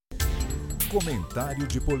Comentário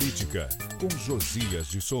de Política, com Josias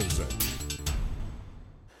de Souza.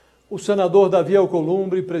 O senador Davi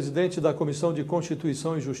Alcolumbre, presidente da Comissão de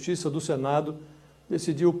Constituição e Justiça do Senado,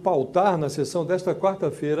 decidiu pautar na sessão desta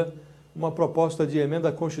quarta-feira uma proposta de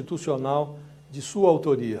emenda constitucional de sua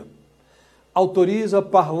autoria. Autoriza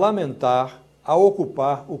parlamentar a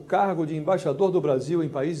ocupar o cargo de embaixador do Brasil em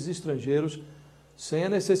países estrangeiros sem a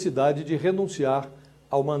necessidade de renunciar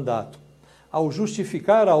ao mandato. Ao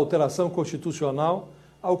justificar a alteração constitucional,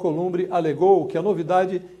 Alcolumbre alegou que a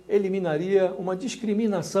novidade eliminaria uma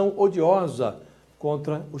discriminação odiosa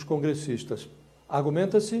contra os congressistas.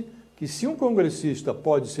 Argumenta-se que se um congressista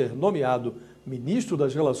pode ser nomeado ministro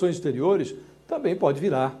das Relações Exteriores, também pode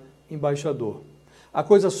virar embaixador. A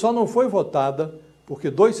coisa só não foi votada porque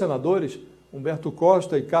dois senadores, Humberto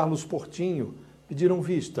Costa e Carlos Portinho, pediram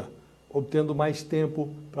vista, obtendo mais tempo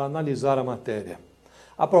para analisar a matéria.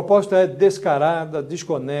 A proposta é descarada,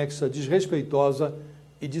 desconexa, desrespeitosa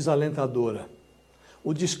e desalentadora.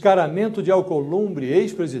 O descaramento de Alcolumbre,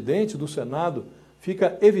 ex-presidente do Senado,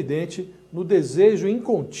 fica evidente no desejo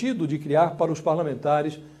incontido de criar para os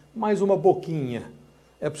parlamentares mais uma boquinha.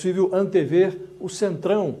 É possível antever o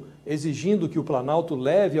Centrão exigindo que o Planalto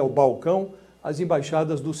leve ao balcão as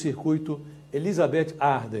embaixadas do circuito Elizabeth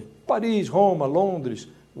Arden, Paris, Roma, Londres,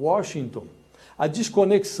 Washington. A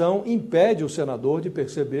desconexão impede o senador de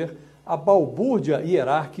perceber a balbúrdia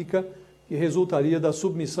hierárquica que resultaria da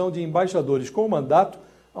submissão de embaixadores com mandato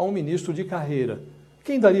a um ministro de carreira.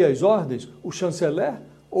 Quem daria as ordens? O chanceler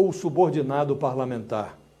ou o subordinado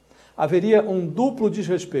parlamentar? Haveria um duplo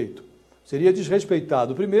desrespeito. Seria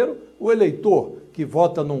desrespeitado, primeiro, o eleitor que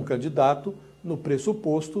vota num candidato no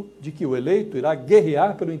pressuposto de que o eleito irá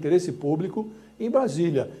guerrear pelo interesse público em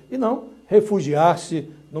Brasília e não refugiar-se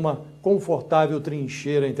numa confortável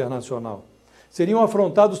trincheira internacional. Seriam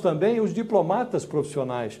afrontados também os diplomatas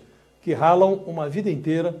profissionais, que ralam uma vida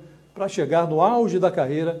inteira para chegar no auge da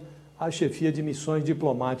carreira à chefia de missões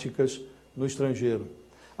diplomáticas no estrangeiro.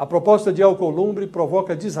 A proposta de Alcolumbre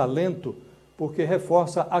provoca desalento porque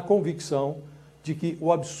reforça a convicção de que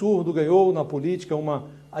o absurdo ganhou na política uma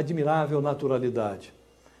admirável naturalidade.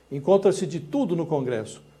 Encontra-se de tudo no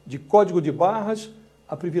Congresso, de código de barras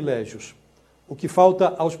a privilégios. O que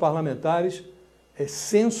falta aos parlamentares é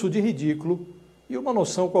senso de ridículo e uma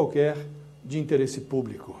noção qualquer de interesse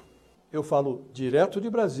público. Eu falo direto de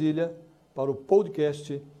Brasília para o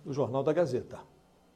podcast do Jornal da Gazeta.